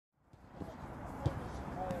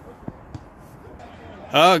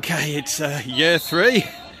Okay, it's year 3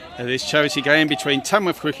 of this charity game between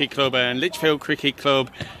Tamworth Cricket Club and Lichfield Cricket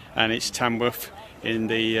Club, and it's Tamworth in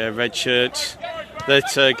the red shirts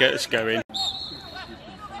that get us going.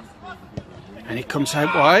 And it comes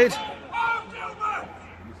out wide.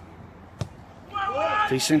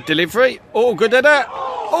 Decent delivery. Oh, good at that.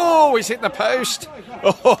 Oh, he's hit the post.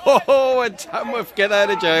 Oh, and Tamworth get out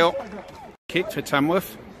of jail. Kick for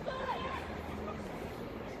Tamworth.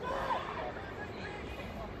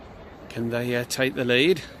 Can they take the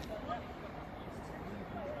lead?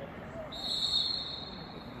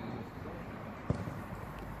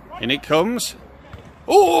 In it comes.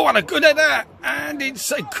 Oh, what a good header! And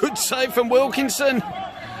it's a good save from Wilkinson.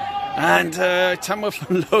 And Tamworth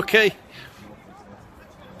unlucky.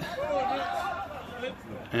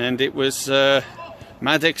 And it was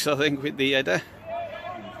Maddox, I think, with the header.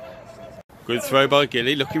 Good throw by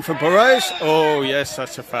Gilly, looking for Burrows. Oh, yes,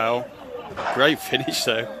 that's a foul. Great finish,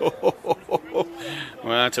 though.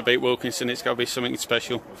 Well, to beat Wilkinson, it's got to be something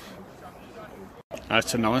special.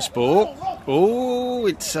 That's a nice ball. Oh,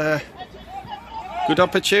 it's a good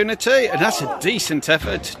opportunity, and that's a decent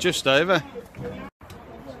effort, just over.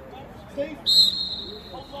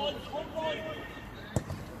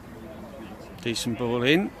 Decent ball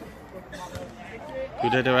in.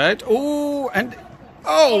 Good header out. Oh, and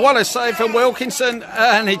oh, what a save from Wilkinson,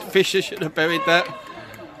 and Fisher should have buried that.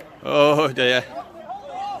 Oh dear.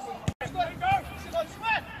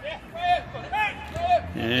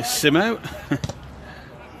 Yeah, Simo.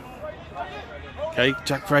 Okay,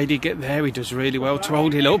 Jack Brady get there. He does really well to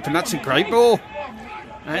hold it up, and that's a great ball.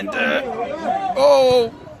 And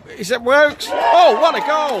oh, is that works? Oh, what a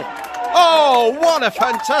goal! Oh, what a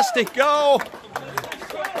fantastic goal!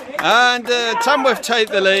 And Tamworth take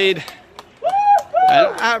the lead.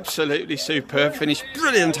 An absolutely superb finish.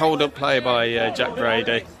 Brilliant hold-up play by Jack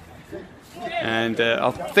Brady. And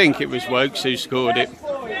I think it was Wokes who scored it.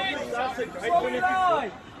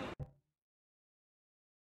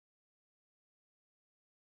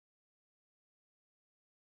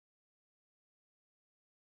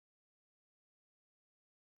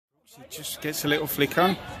 He just gets a little flick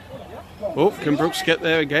on. Oh, can Brooks get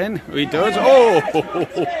there again? He does. Oh!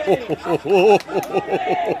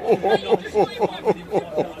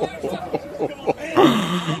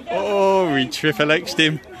 Oh, he triple-X'd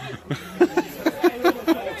him.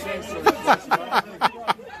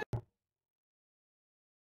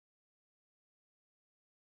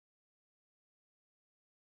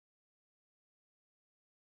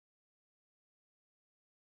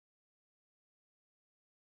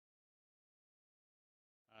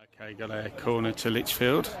 Okay, got a corner to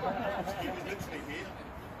Lichfield.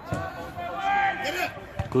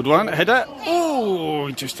 Good one, header.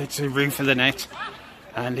 Oh, just hits the roof of the net.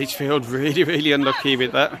 And Lichfield really, really unlucky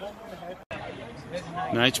with that.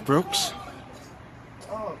 Now it's Brooks.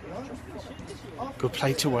 Good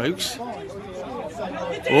play to Wokes.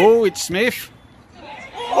 Oh, it's Smith.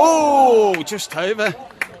 Oh, just over.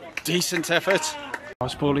 Decent effort.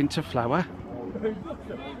 Nice ball into Flower.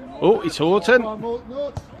 Oh, it's Orton.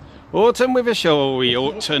 Orton with a show. We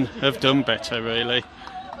Orton have done better, really.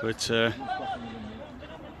 But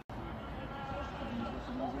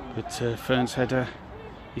Fern's header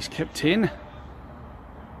is kept in.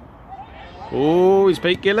 Oh, he's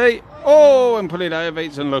beat Gilly. Oh, and put it over.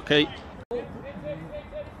 It's unlucky.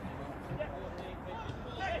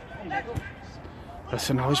 That's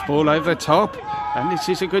a nice ball over the top. And this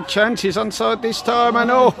is a good chance. He's onside this time. And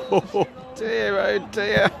oh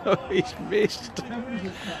dear. Oh, he's missed.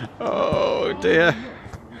 Oh dear.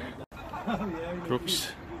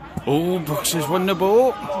 Brooks. Oh, Brooks has won the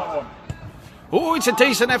ball. Oh, it's a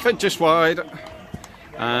decent effort, just wide.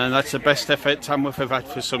 And that's the best effort Tamworth have had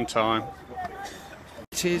for some time.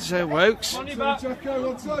 It is Wokes.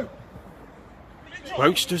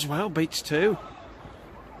 Wokes does well, beats 2.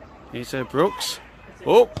 Here's Brooks.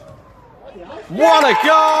 Oh, what a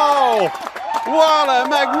goal! What a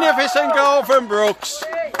magnificent goal from Brooks.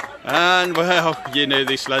 And well, you knew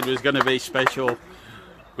this lad was going to be special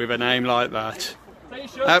with a name like that.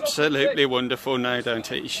 Absolutely wonderful. Now don't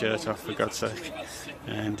take your shirt off, for God's sake.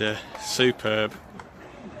 And superb.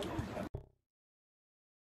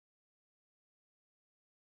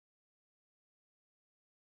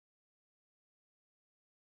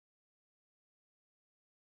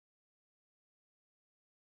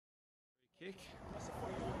 Kick.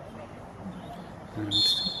 And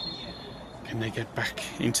can they get back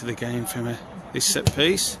into the game from this set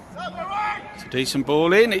piece? It's a decent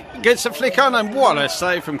ball in. It gets a flick on, and what a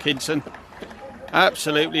save from Kidson.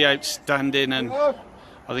 Absolutely outstanding. And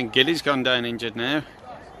I think Gilly's gone down injured now.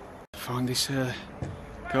 Find this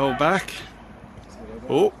goal back.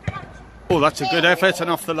 Oh, that's a good effort and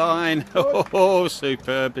off the line. Oh,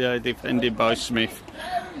 superb defended by Smith.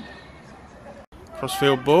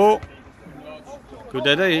 Crossfield ball. Good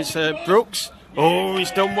header. It's Brooks. Oh,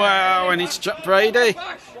 he's done well, and it's Jack Brady.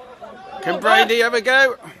 Can Brady ever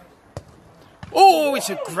go? Oh, it's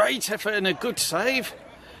a great effort and a good save.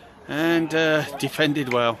 And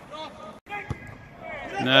defended well.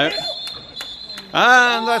 No.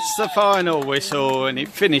 And that's the final whistle, and it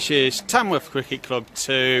finishes Tamworth Cricket Club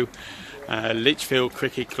 2, Lichfield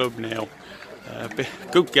Cricket Club 0.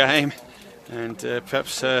 Good game, and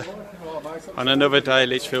perhaps on another day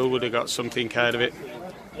Lichfield would have got something out of it.